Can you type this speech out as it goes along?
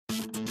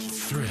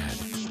Thread.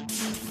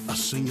 A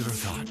singular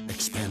thought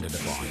expanded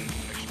upon.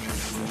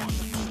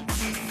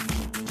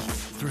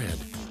 Thread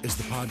is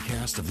the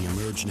podcast of the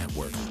Emerge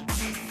Network.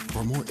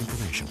 For more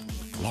information,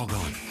 log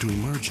on to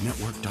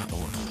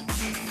emergenetwork.org.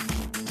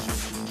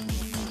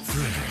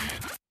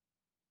 Thread.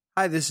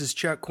 Hi, this is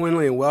Chuck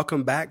Quinley, and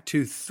welcome back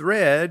to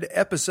Thread,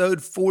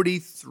 episode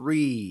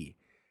 43.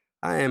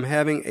 I am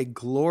having a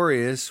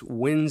glorious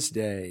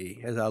Wednesday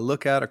as I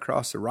look out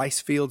across the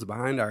rice fields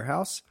behind our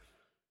house.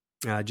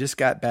 I just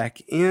got back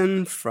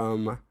in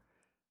from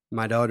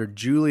my daughter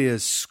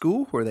Julia's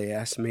school, where they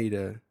asked me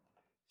to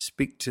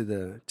speak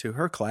to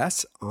her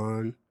class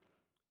on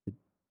the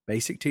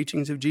basic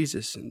teachings of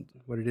Jesus and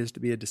what it is to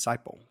be a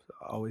disciple. So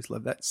I always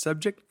love that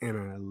subject, and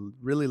I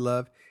really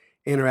love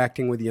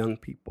interacting with young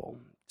people.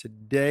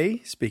 Today,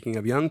 speaking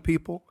of young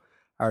people,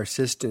 our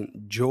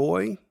assistant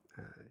Joy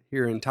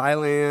here in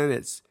Thailand,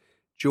 it's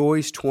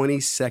Joy's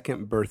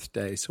 22nd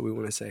birthday. So we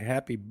want to say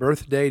happy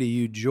birthday to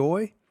you,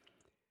 Joy.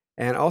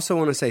 And also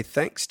want to say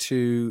thanks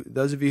to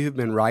those of you who've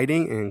been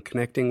writing and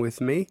connecting with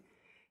me,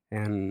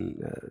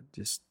 and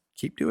just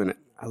keep doing it.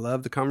 I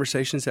love the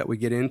conversations that we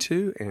get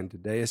into, and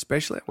today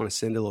especially I want to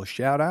send a little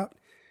shout out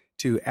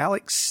to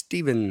Alex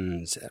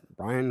Stevens at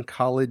Bryan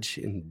College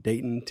in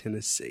Dayton,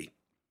 Tennessee.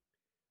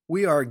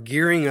 We are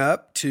gearing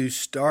up to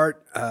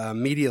start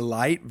Media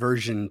Light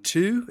version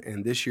 2,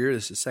 and this year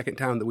is the second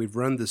time that we've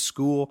run the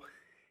school.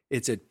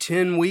 It's a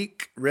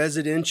 10-week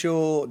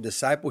residential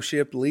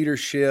discipleship,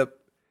 leadership,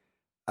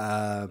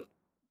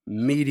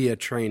 media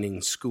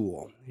training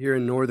school here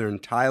in northern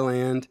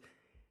Thailand.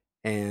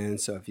 And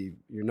so if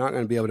you're not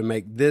going to be able to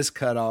make this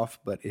cutoff,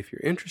 but if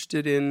you're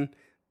interested in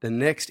the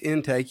next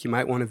intake, you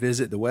might want to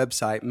visit the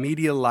website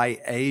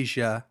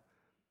MediaLightAsia.com.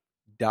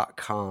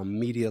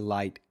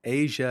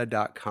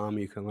 MediaLightAsia.com.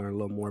 You can learn a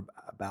little more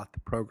about the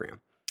program.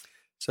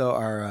 So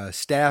our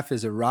staff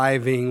is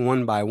arriving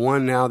one by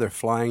one now. They're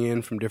flying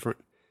in from different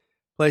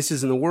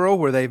places in the world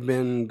where they've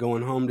been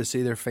going home to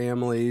see their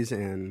families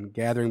and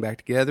gathering back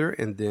together,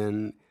 and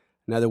then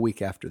another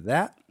week after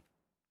that,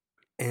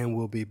 and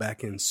we'll be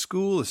back in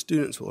school. The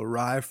students will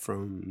arrive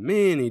from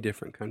many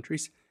different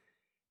countries,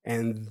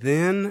 and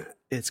then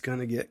it's going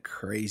to get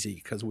crazy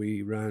because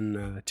we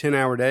run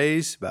 10-hour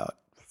days, about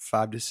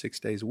 5 to 6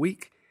 days a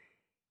week,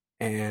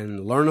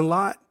 and learn a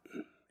lot.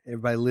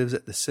 Everybody lives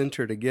at the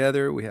center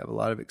together. We have a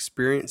lot of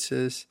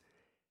experiences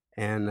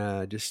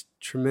and just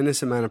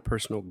tremendous amount of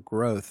personal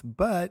growth,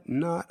 but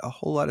not a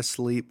whole lot of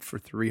sleep for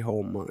 3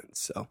 whole months.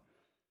 So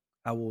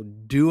I will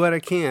do what I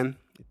can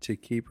to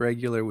keep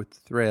regular with the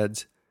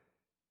threads,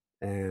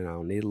 and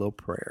I'll need a little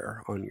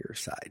prayer on your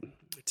side.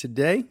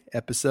 Today,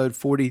 episode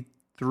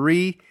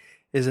 43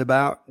 is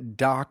about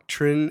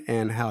doctrine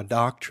and how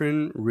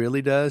doctrine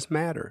really does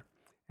matter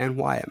and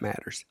why it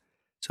matters.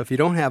 So if you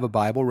don't have a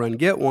Bible, run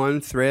get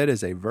one. Thread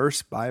is a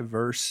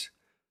verse-by-verse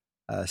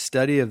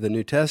study of the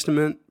New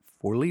Testament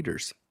for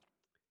leaders.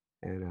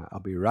 And I'll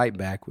be right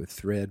back with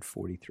Thread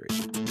 43.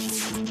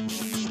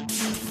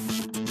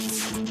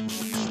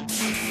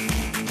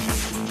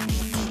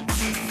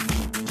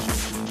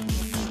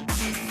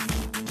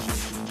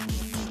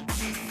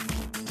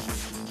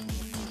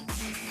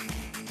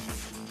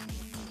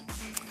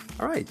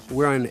 All right,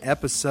 we're on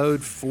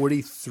episode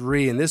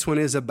 43, and this one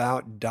is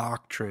about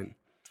doctrine.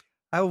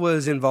 I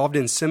was involved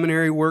in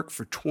seminary work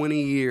for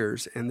 20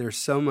 years, and there's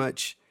so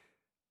much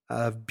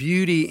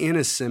beauty in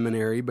a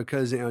seminary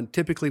because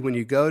typically when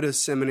you go to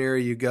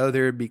seminary, you go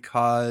there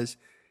because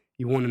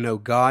you want to know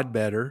God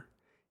better,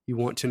 you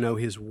want to know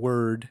His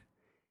Word,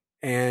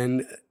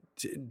 and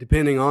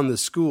depending on the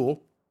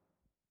school,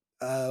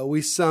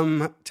 we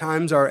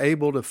sometimes are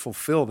able to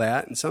fulfill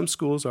that, and some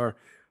schools are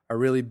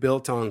really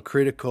built on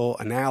critical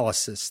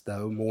analysis,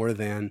 though, more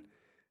than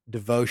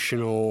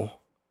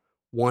devotional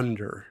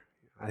wonder.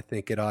 I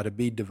think it ought to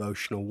be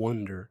devotional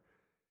wonder,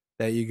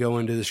 that you go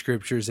into the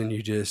scriptures and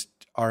you just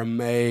are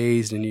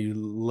amazed and you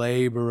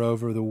labor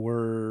over the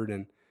word,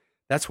 and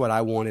that's what I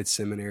wanted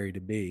seminary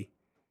to be.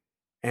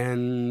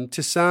 And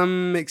to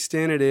some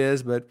extent it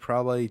is, but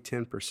probably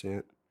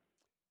 10%.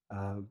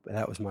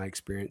 That was my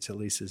experience, at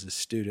least as a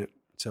student.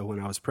 So when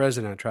I was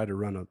president, I tried to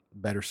run a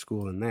better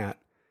school than that.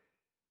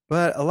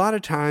 But a lot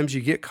of times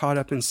you get caught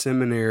up in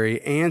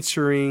seminary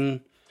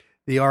answering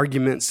the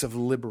arguments of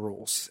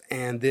liberals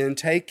and then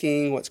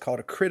taking what's called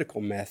a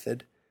critical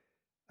method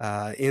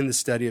in the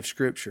study of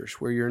scriptures,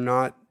 where you're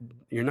not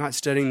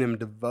studying them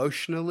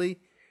devotionally,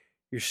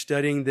 you're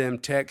studying them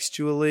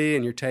textually,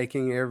 and you're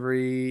taking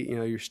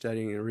you're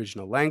studying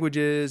original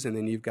languages, and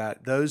then you've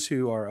got those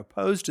who are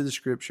opposed to the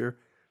scripture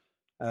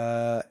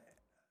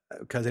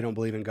because they don't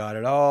believe in God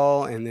at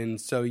all, and then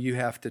so you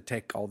have to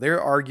take all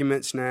their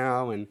arguments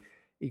now and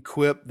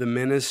equip the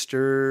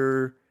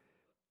minister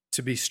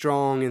to be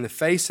strong in the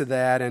face of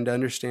that and to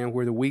understand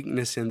where the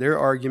weakness in their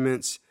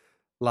arguments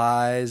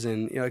lies.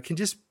 And, it can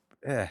just,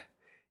 and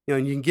you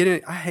can get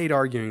in. I hate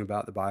arguing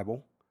about the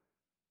Bible,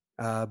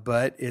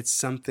 but it's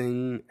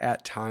something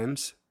at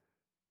times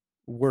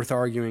worth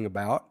arguing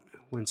about.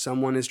 When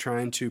someone is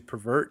trying to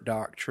pervert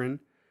doctrine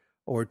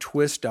or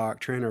twist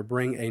doctrine or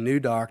bring a new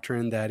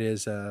doctrine that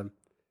is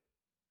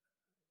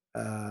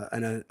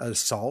an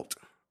assault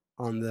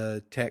on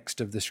the text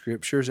of the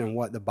Scriptures and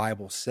what the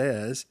Bible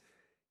says,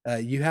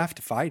 you have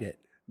to fight it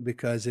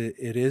because it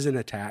is an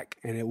attack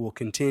and it will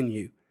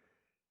continue.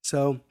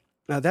 So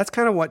that's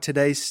kind of what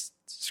today's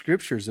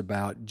Scripture is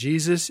about.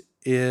 Jesus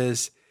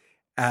is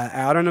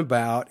out and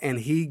about, and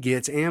he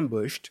gets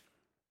ambushed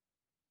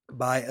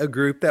by a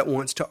group that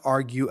wants to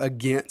argue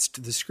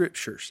against the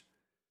Scriptures.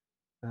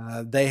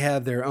 They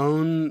have their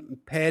own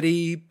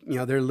petty,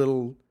 their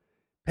little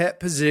pet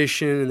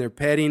position and their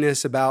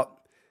pettiness about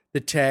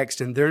the text,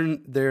 and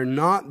they're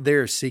not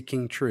there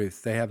seeking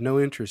truth. They have no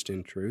interest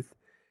in truth.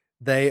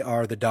 They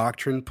are the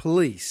doctrine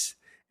police,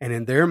 and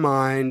in their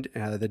mind,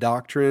 the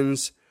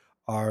doctrines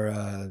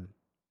are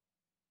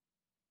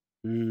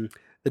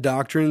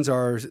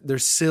they're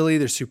silly,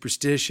 they're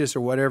superstitious,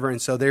 or whatever,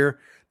 and so they're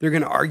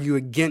going to argue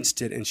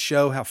against it and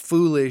show how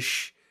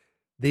foolish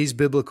these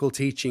biblical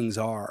teachings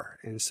are.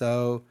 And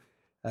so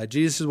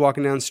Jesus is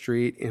walking down the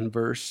street. In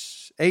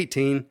verse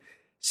 18,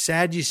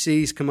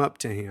 Sadducees come up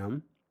to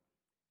him,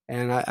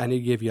 and I need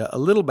to give you a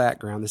little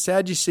background. The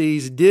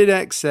Sadducees did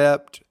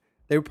accept,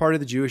 they were part of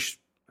the Jewish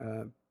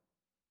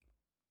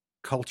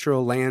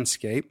cultural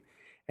landscape,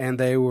 and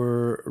they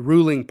were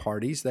ruling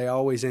parties. They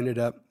always ended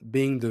up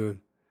being the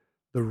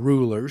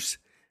rulers,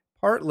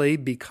 partly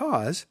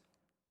because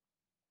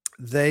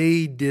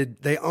they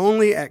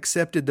only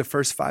accepted the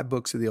first 5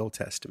 books of the Old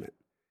Testament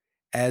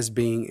as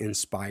being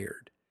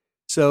inspired.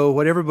 So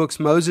whatever books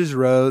Moses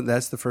wrote,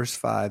 that's the first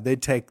 5,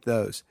 they'd take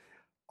those.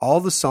 All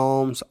the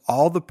Psalms,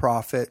 all the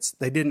prophets,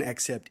 they didn't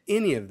accept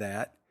any of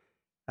that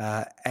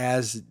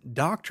as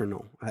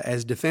doctrinal,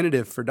 as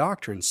definitive for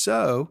doctrine.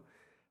 So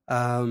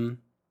that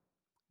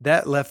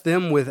left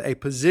them with a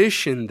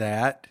position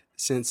that,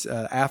 since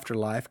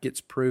afterlife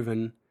gets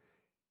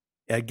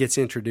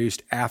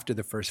introduced after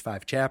the first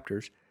 5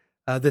 chapters,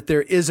 that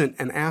there isn't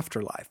an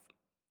afterlife.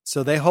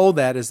 So they hold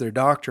that as their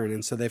doctrine,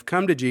 and so they've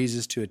come to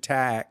Jesus to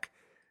attack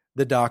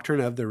the doctrine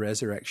of the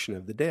resurrection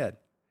of the dead,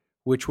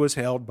 which was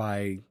held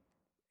by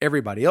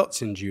everybody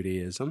else in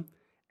Judaism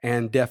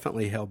and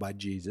definitely held by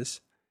Jesus.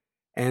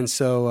 And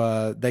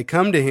so they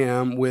come to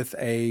him with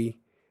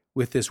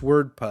this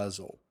word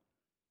puzzle,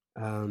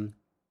 and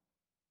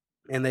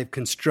they've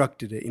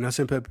constructed it.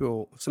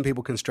 Some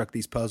people construct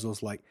these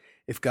puzzles like,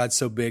 if God's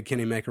so big, can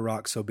he make a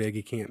rock so big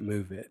he can't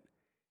move it?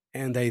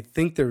 And they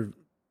think they're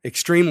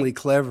extremely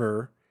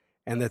clever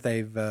and that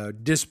they've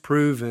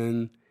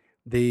disproven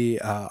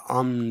the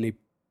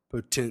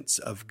omnipotence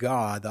of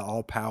God, the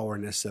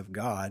all-powerness of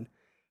God.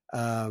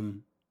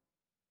 And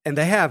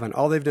they haven't.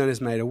 All they've done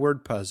is made a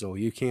word puzzle.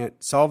 You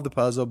can't solve the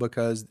puzzle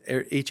because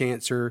each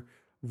answer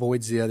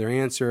voids the other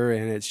answer,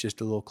 and it's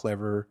just a little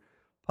clever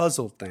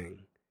puzzle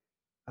thing.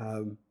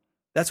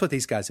 That's what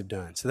these guys have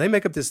done. So they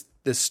make up this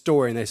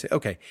story, and they say,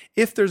 okay,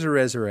 if there's a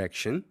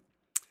resurrection,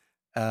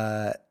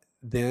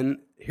 then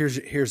here's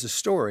a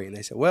story. And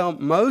they say, well,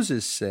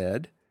 Moses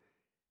said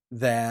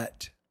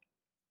that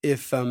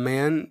if a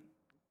man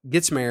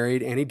gets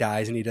married and he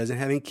dies and he doesn't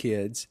have any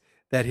kids,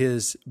 that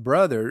his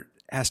brother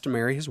has to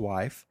marry his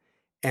wife,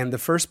 and the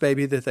first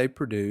baby that they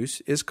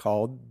produce is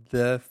called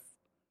the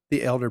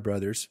elder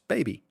brother's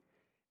baby.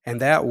 And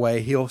that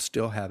way he'll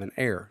still have an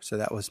heir. So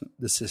that was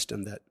the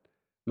system that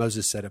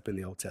Moses set up in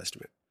the Old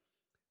Testament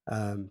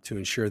to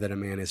ensure that a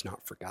man is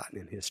not forgotten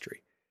in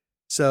history.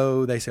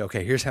 So they say,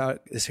 okay,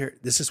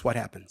 this is what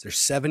happens. There's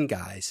 7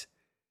 guys.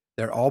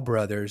 They're all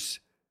brothers.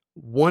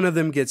 One of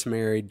them gets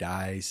married,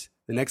 dies.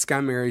 The next guy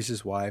marries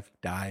his wife,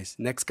 dies.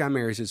 Next guy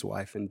marries his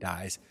wife and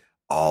dies.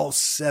 All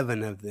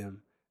 7 of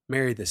them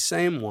marry the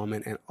same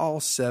woman, and all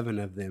 7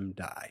 of them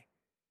die.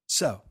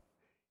 So,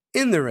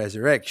 in the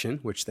resurrection,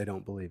 which they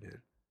don't believe in,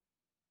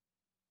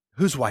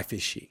 whose wife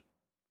is she?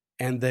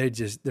 And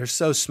they're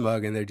so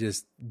smug, and they're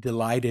just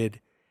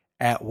delighted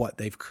at what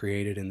they've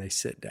created, and they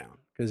sit down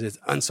because it's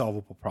an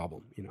unsolvable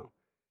problem,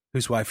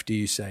 Whose wife do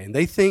you say? And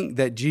they think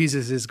that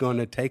Jesus is going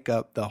to take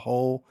up the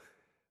whole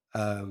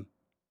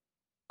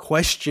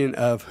question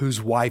of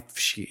whose wife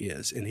she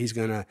is, and he's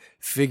going to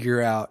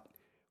figure out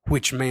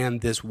which man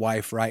this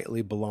wife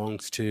rightly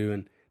belongs to,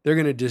 and they're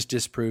going to just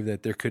disprove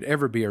that there could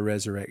ever be a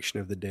resurrection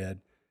of the dead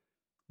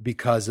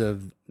because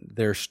of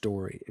their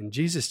story. And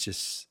Jesus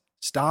just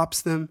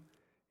stops them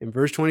in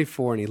verse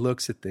 24, and he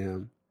looks at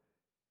them,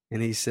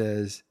 and he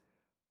says,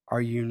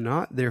 "Are you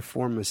not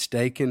therefore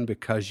mistaken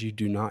because you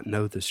do not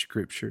know the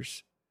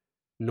Scriptures,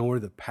 nor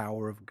the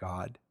power of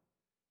God?"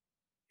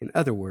 In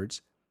other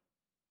words,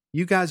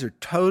 you guys are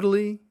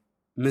totally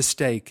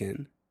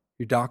mistaken.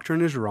 Your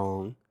doctrine is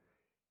wrong.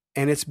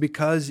 And it's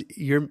because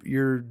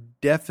you're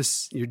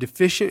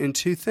deficient in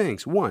 2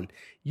 things. 1,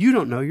 you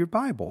don't know your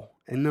Bible.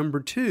 And number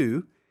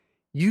 2,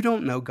 you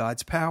don't know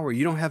God's power.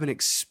 You don't have an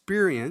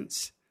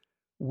experience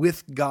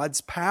with God's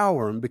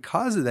power. And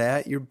because of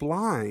that, you're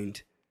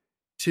blind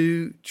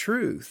to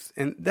truth.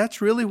 And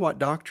that's really what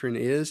doctrine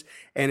is.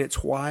 And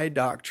it's why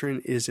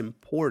doctrine is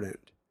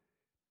important.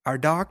 Our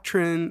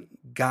doctrine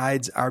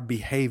guides our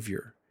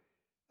behavior.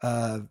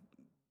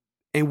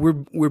 And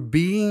we're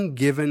being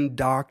given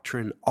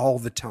doctrine all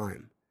the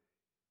time.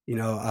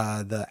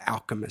 The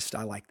Alchemist,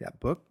 I like that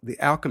book. The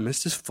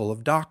Alchemist is full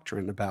of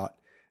doctrine about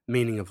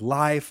meaning of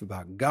life,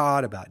 about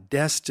God, about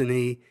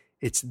destiny.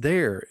 It's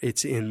there.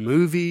 It's in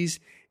movies.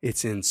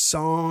 It's in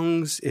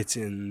songs. It's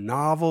in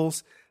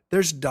novels.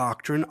 There's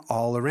doctrine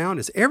all around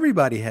us.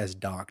 Everybody has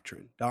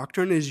doctrine.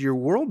 Doctrine is your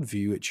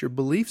worldview. It's your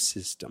belief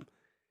system.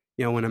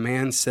 When a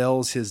man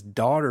sells his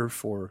daughter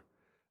for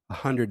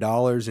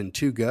 $100 and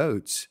 2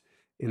 goats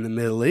in the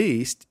Middle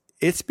East,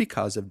 it's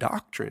because of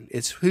doctrine.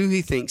 It's who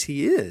he thinks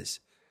he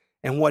is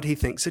and what he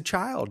thinks a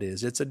child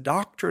is. It's a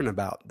doctrine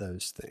about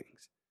those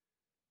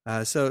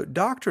things. So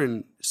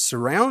doctrine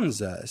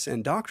surrounds us,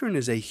 and doctrine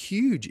is a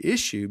huge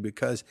issue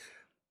because,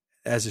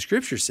 as the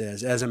scripture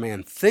says, as a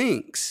man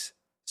thinks,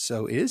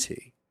 so is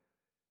he.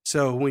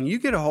 So when you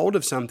get a hold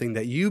of something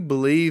that you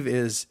believe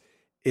is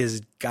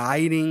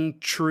guiding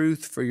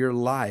truth for your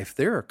life,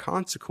 there are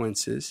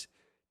consequences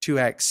to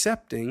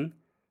accepting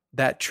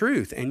that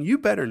truth. And you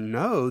better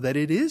know that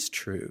it is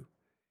true.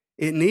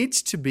 It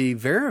needs to be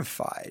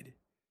verified,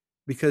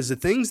 because the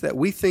things that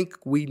we think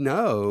we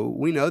know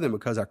them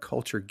because our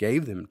culture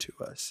gave them to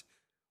us,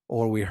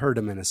 or we heard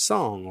them in a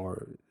song,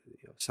 or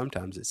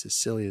sometimes it's as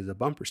silly as a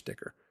bumper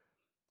sticker.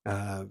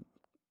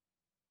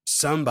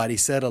 Somebody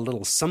said a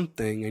little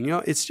something, and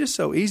it's just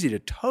so easy to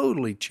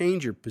totally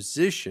change your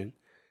position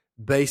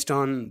based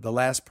on the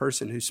last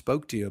person who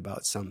spoke to you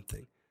about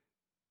something.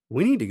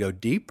 We need to go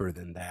deeper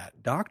than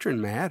that.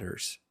 Doctrine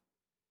matters.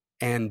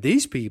 And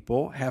these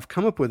people have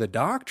come up with a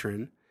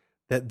doctrine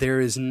that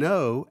there is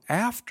no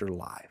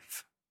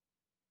afterlife.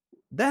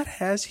 That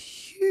has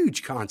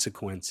huge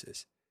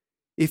consequences.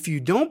 If you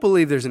don't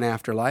believe there's an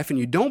afterlife and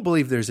you don't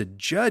believe there's a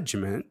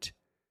judgment,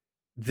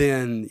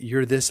 then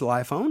you're this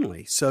life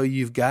only. So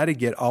you've got to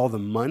get all the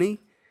money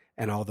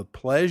and all the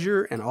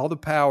pleasure and all the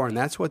power, and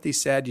that's what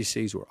these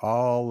Sadducees were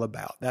all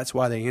about. That's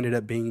why they ended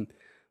up being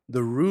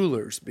the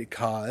rulers,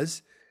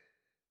 because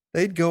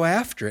they'd go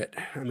after it.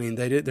 I mean,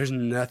 there's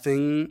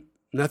nothing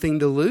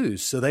to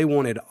lose. So they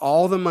wanted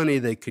all the money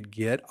they could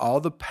get, all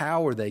the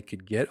power they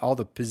could get, all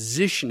the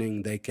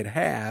positioning they could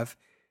have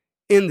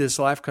in this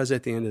life, because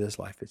at the end of this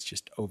life, it's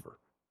just over.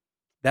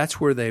 That's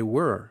where they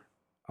were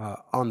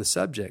on the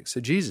subject.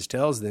 So Jesus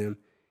tells them,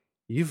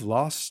 you've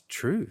lost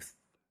truth.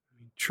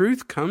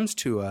 Truth comes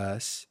to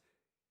us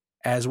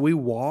as we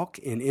walk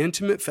in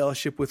intimate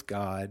fellowship with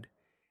God,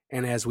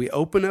 and as we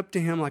open up to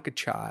Him like a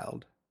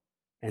child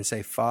and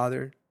say,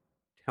 Father,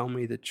 tell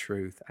me the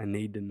truth. I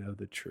need to know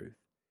the truth.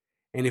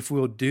 And if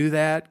we'll do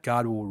that,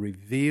 God will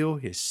reveal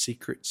His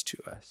secrets to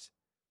us.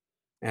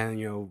 And,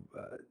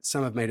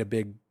 some have made a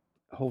big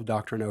whole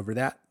doctrine over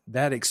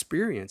that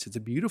experience. It's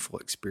a beautiful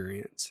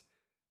experience,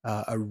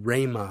 a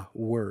rhema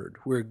word,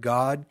 where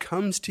God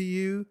comes to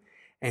you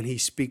and He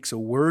speaks a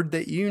word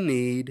that you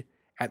need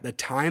at the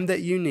time that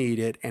you need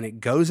it, and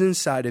it goes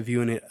inside of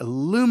you and it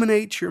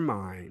illuminates your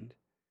mind.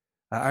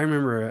 I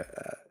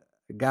remember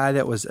a guy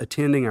that was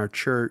attending our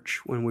church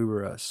when we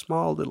were a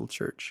small little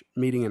church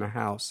meeting in a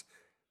house.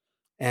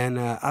 And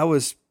I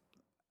was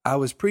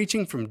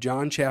preaching from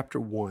John chapter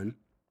 1.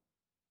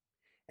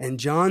 And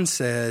John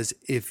says,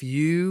 if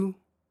you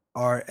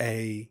are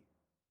a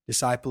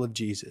disciple of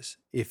Jesus,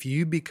 if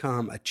you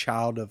become a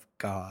child of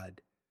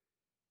God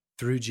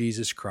through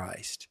Jesus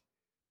Christ,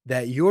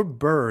 that your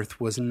birth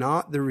was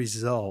not the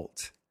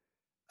result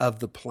of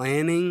the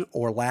planning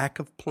or lack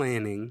of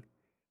planning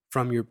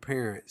from your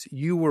parents.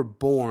 You were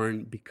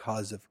born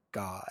because of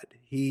God.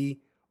 He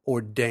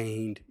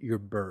ordained your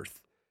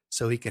birth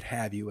so He could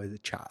have you as a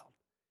child.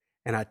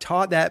 And I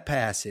taught that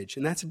passage,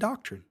 and that's a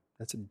doctrine.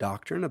 That's a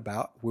doctrine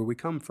about where we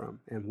come from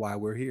and why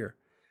we're here.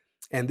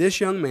 And this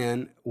young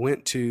man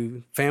went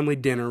to family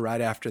dinner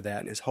right after that,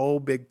 and his whole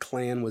big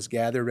clan was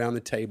gathered around the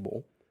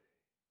table.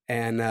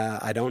 And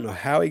I don't know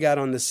how he got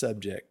on the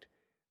subject,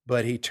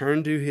 but he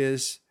turned to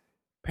his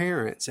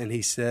parents and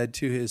he said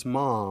to his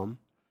mom,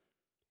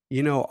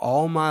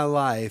 all my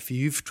life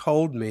you've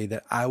told me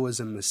that I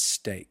was a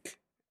mistake.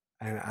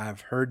 And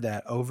I've heard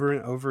that over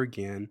and over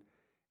again,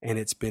 and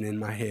it's been in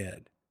my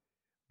head.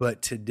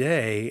 But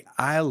today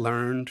I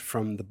learned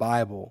from the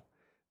Bible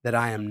that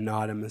I am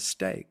not a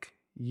mistake.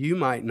 You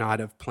might not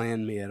have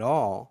planned me at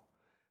all,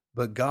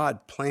 but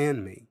God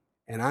planned me,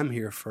 and I'm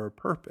here for a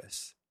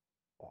purpose.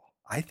 Well,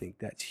 I think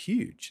that's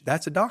huge.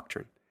 That's a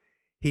doctrine.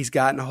 He's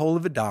gotten a hold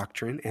of a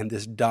doctrine, and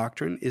this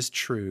doctrine is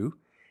true,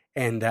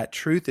 and that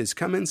truth has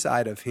come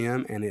inside of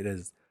him, and it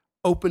has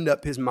opened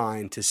up his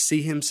mind to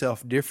see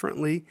himself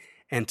differently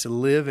and to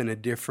live in a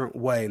different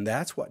way. And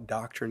that's what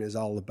doctrine is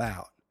all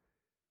about.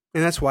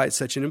 And that's why it's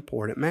such an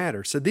important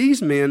matter. So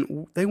these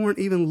men, they weren't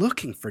even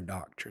looking for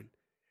doctrine.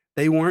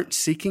 They weren't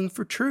seeking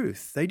for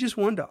truth. They just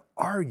wanted to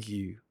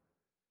argue.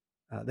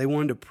 They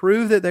wanted to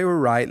prove that they were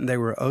right, and they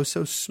were oh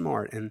so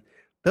smart. And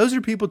those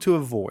are people to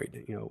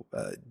avoid,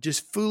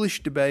 just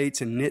foolish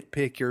debates and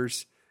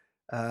nitpickers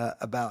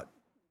about,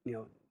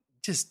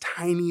 just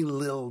tiny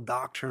little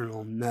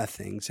doctrinal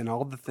nothings and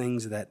all the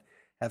things that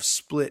have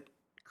split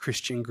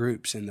Christian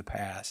groups in the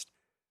past.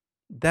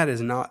 That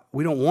is not,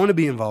 we don't want to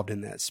be involved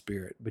in that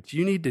spirit, but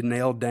you need to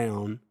nail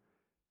down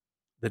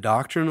the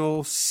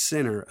doctrinal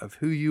center of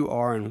who you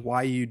are and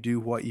why you do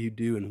what you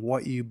do and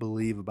what you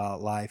believe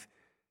about life,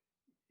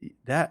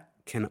 that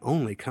can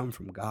only come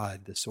from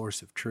God, the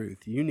source of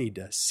truth. You need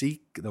to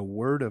seek the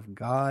Word of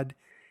God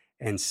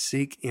and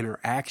seek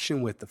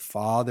interaction with the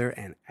Father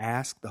and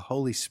ask the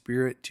Holy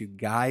Spirit to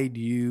guide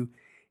you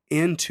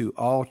into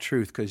all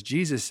truth, because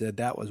Jesus said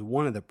that was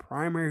one of the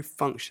primary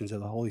functions of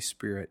the Holy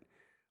Spirit,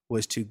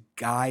 was to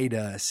guide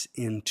us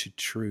into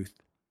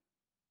truth.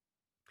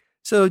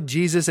 So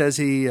Jesus, as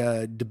he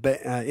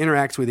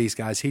interacts with these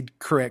guys, he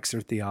corrects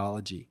their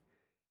theology.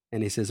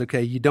 And he says,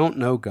 okay, you don't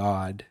know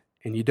God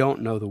and you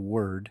don't know the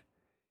Word.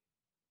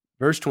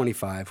 Verse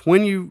 25,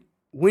 when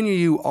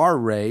you are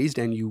raised,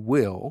 and you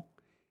will,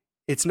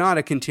 it's not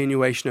a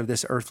continuation of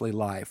this earthly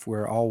life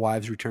where all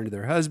wives return to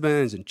their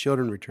husbands and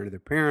children return to their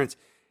parents.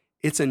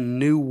 It's a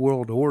new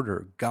world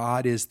order.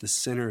 God is the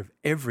center of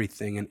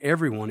everything, and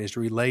everyone is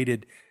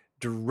related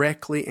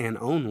directly and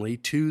only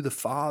to the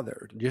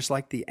Father, just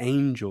like the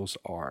angels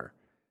are.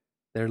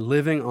 They're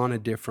living on a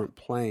different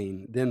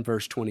plane. Then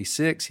verse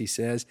 26, he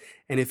says,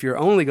 and if you're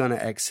only going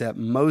to accept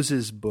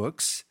Moses'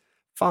 books,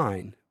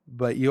 fine,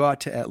 but you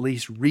ought to at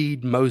least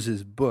read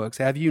Moses' books.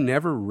 Have you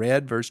never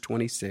read verse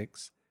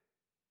 26?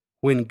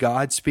 When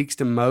God speaks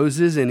to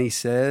Moses and he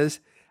says,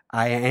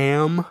 I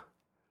am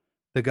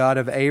the God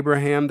of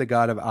Abraham, the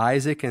God of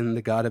Isaac, and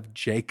the God of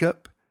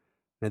Jacob.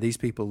 Now, these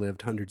people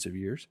lived hundreds of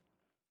years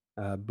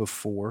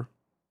before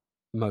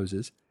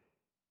Moses.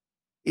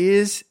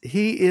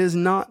 He is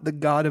not the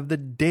God of the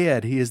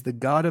dead. He is the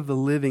God of the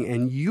living,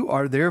 and you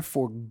are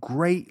therefore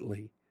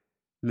greatly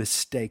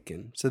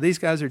mistaken. So these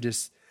guys are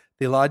just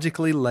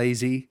theologically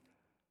lazy,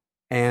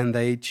 and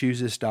they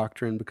choose this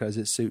doctrine because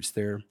it suits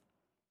their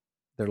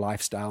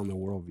lifestyle and their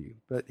worldview.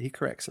 But he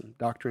corrects them.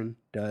 Doctrine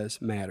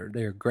does matter.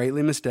 They are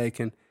greatly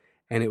mistaken,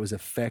 and it was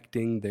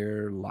affecting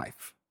their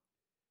life.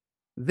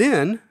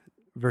 Then,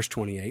 verse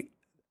 28,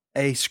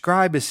 a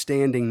scribe is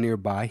standing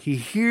nearby. He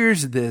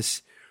hears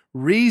this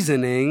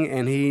reasoning,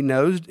 and he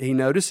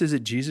notices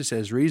that Jesus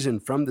has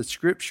reasoned from the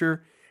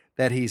Scripture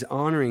that he's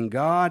honoring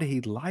God. He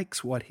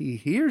likes what he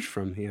hears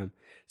from him.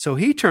 So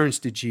he turns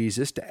to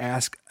Jesus to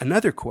ask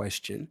another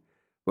question,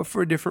 but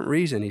for a different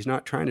reason. He's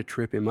not trying to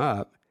trip him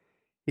up.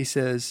 He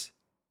says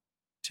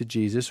to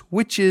Jesus,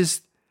 which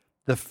is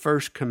the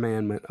first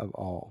commandment of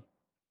all?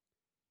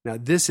 Now,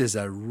 this is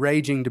a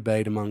raging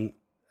debate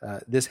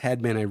this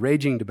had been a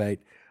raging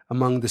debate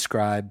among the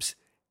scribes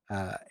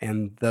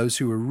and those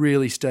who were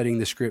really studying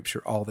the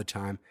Scripture all the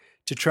time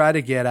to try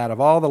to get out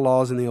of all the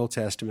laws in the Old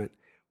Testament,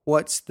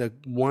 what's the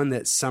one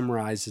that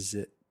summarizes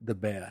it the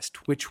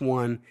best? Which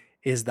one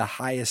is the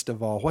highest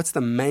of all? What's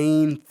the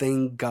main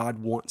thing God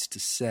wants to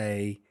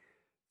say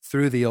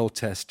through the Old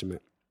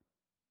Testament?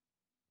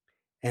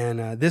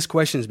 And this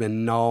question has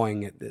been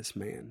gnawing at this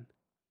man.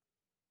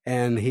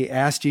 And he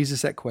asked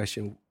Jesus that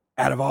question,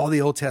 out of all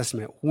the Old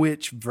Testament,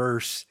 which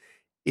verse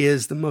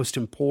is the most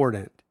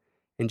important?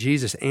 And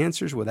Jesus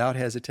answers without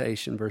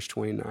hesitation, verse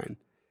 29.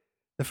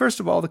 The first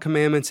of all the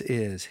commandments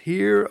is,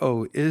 hear,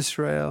 O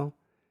Israel,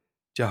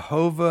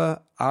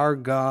 Jehovah our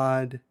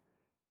God,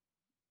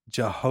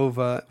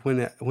 Jehovah,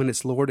 when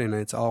it's Lord and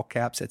it's all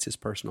caps, that's his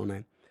personal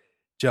name.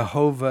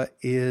 Jehovah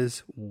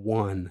is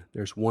one.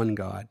 There's one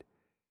God.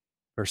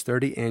 Verse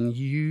 30, and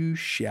you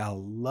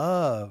shall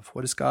love.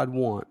 What does God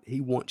want?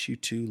 He wants you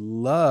to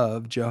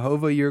love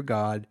Jehovah your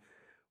God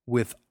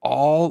with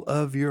all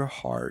of your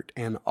heart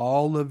and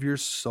all of your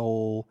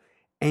soul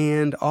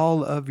and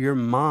all of your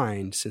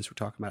mind, since we're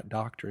talking about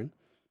doctrine,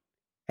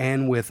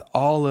 and with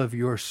all of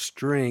your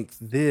strength.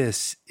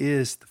 This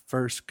is the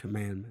first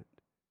commandment.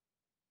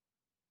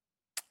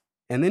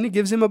 And then he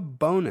gives him a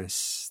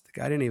bonus.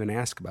 The guy didn't even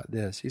ask about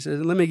this. He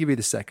says, let me give you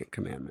the second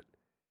commandment.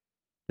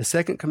 The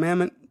second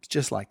commandment is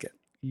just like it.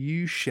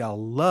 You shall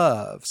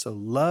love, so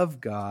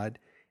love God,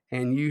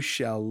 and you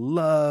shall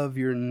love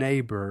your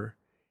neighbor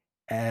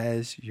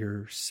as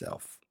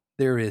yourself.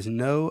 There is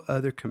no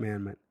other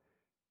commandment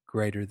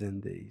greater than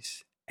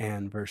these.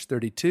 And verse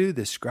 32,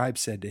 the scribe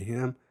said to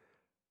him,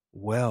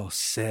 well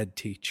said,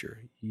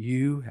 teacher,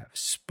 you have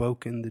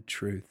spoken the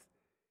truth.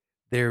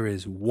 There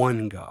is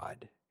one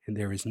God, and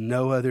there is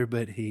no other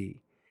but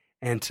he.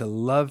 And to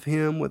love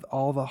him with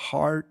all the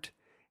heart,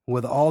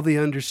 with all the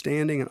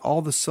understanding and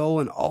all the soul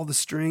and all the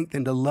strength,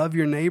 and to love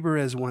your neighbor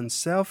as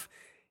oneself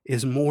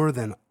is more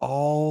than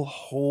all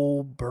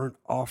whole burnt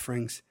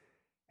offerings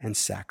and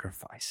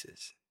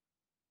sacrifices.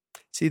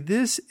 See,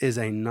 this is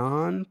a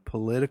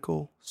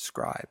non-political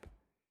scribe.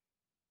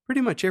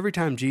 Pretty much every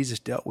time Jesus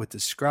dealt with the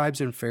scribes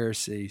and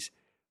Pharisees,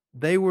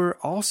 they were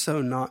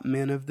also not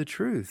men of the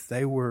truth.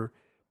 They were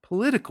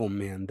political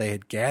men. They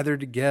had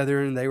gathered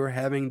together and they were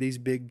having these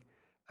big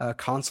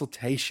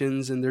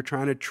consultations, and they're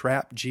trying to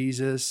trap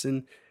Jesus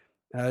and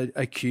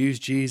accuse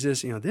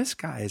Jesus. You know, this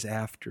guy is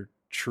after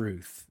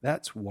truth.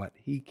 That's what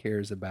he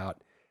cares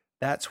about.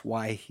 That's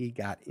why he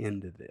got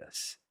into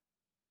this.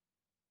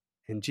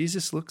 And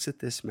Jesus looks at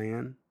this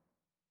man,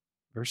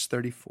 verse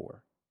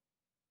 34.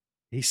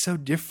 He's so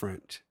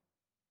different.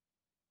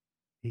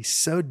 He's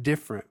so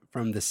different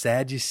from the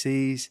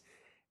Sadducees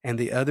and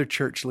the other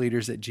church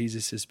leaders that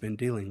Jesus has been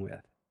dealing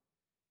with.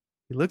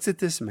 He looks at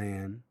this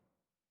man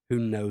who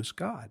knows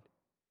God,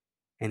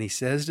 and he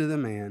says to the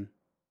man,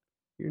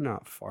 "You're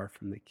not far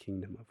from the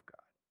kingdom of God."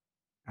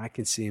 I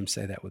can see him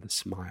say that with a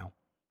smile.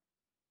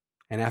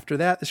 And after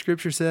that, the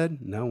scripture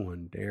said, no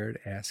one dared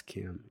ask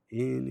him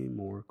any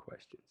more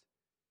questions.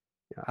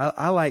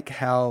 I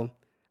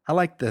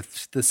like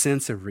the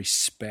sense of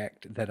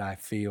respect that I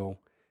feel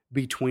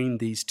between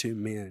these two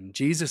men.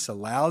 Jesus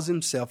allows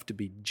himself to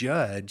be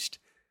judged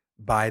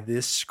by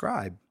this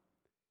scribe,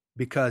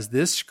 because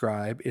this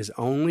scribe is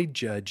only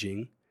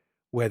judging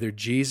whether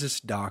Jesus'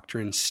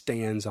 doctrine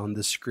stands on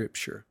the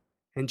scripture.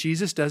 And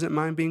Jesus doesn't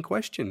mind being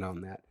questioned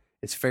on that.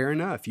 It's fair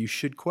enough. You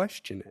should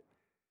question it.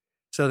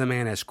 So the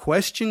man has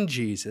questioned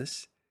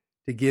Jesus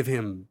to give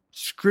him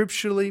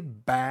scripturally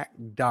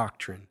backed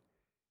doctrine.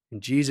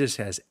 And Jesus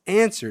has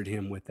answered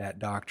him with that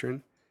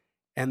doctrine.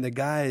 And the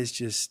guy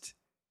is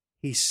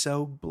he's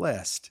so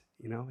blessed.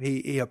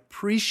 He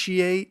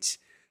appreciates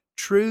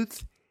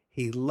truth.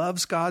 He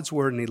loves God's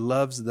word, and he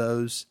loves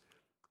those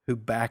who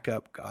back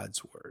up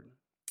God's word.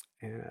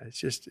 And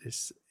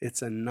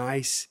it's a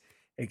nice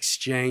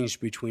exchange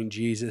between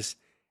Jesus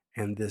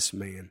and this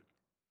man.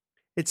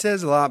 It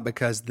says a lot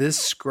because this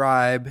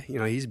scribe,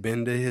 he's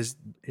been to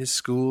his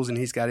schools and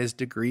he's got his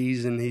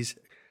degrees and he's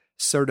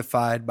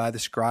certified by the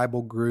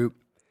scribal group,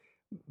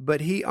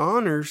 but he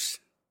honors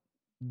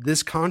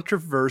this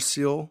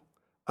controversial,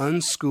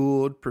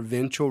 unschooled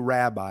provincial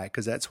rabbi,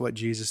 because that's what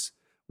Jesus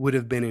would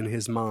have been in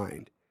his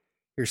mind.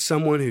 Here's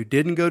someone who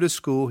didn't go to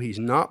school. He's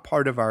not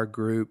part of our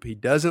group. He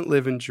doesn't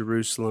live in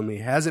Jerusalem. He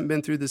hasn't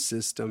been through the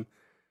system.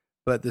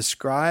 But the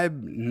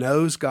scribe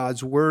knows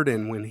God's word,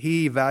 and when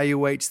he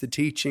evaluates the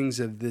teachings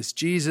of this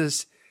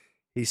Jesus,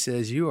 he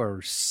says, "You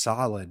are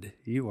solid.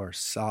 You are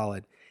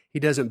solid." He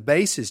doesn't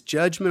base his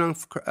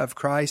judgment of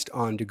Christ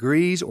on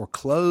degrees or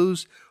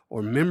clothes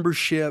or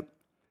membership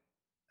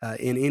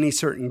in any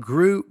certain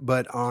group,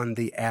 but on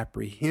the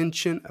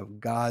apprehension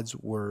of God's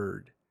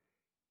word.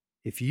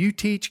 If you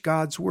teach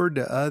God's word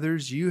to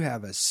others, you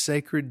have a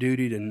sacred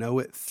duty to know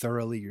it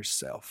thoroughly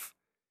yourself.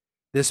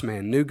 This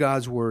man knew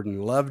God's word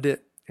and loved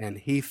it, and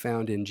he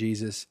found in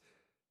Jesus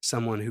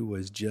someone who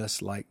was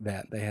just like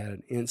that. They had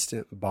an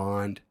instant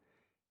bond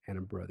and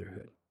a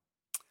brotherhood.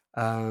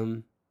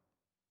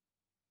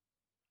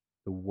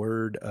 The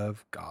Word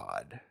of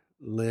God.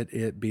 Let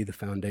it be the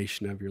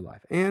foundation of your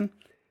life. And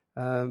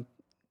the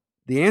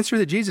answer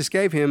that Jesus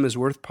gave him is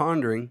worth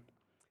pondering.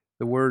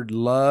 The word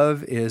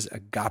love is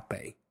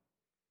agape.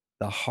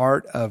 The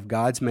heart of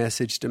God's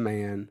message to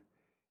man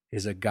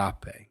is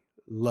agape.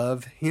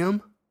 Love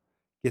him.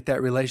 Get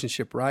that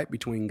relationship right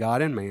between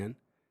God and man.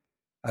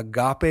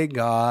 Agape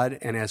God,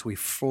 and as we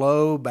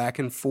flow back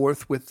and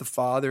forth with the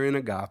Father in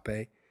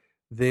agape,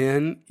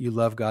 then you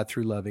love God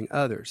through loving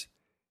others.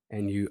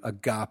 And you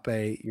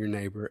agape your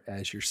neighbor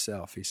as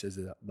yourself. He says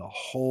that the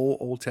whole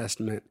Old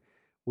Testament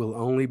will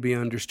only be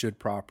understood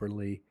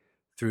properly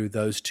through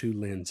those two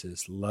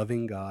lenses: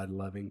 loving God,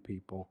 loving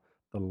people,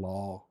 the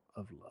law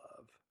of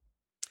love.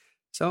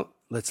 So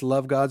let's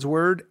love God's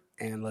word,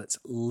 and let's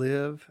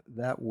live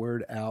that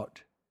word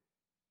out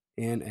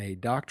in a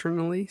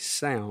doctrinally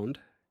sound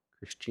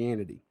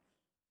Christianity.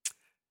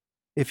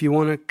 If you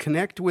want to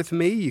connect with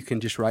me, you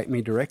can just write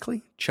me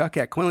directly,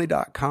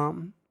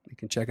 chuck@quinley.com. You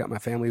can check out my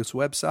family's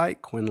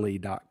website,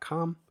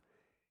 quinley.com.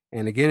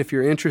 And again, if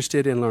you're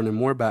interested in learning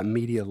more about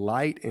Media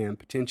Light and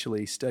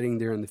potentially studying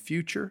there in the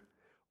future,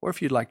 or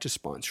if you'd like to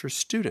sponsor a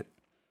student,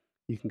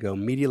 you can go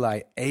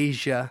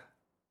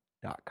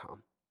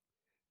MediaLightAsia.com.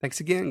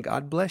 Thanks again.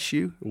 God bless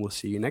you, and we'll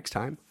see you next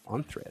time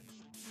on Thread.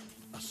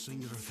 A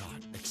singular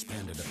thought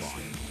expanded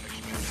upon.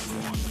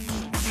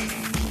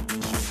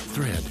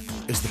 Thread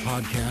is the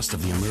podcast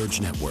of the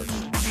Emerge Network.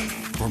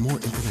 For more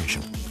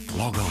information,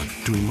 log on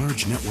to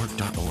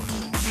emergenetwork.org.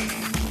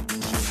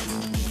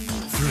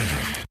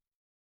 Thread.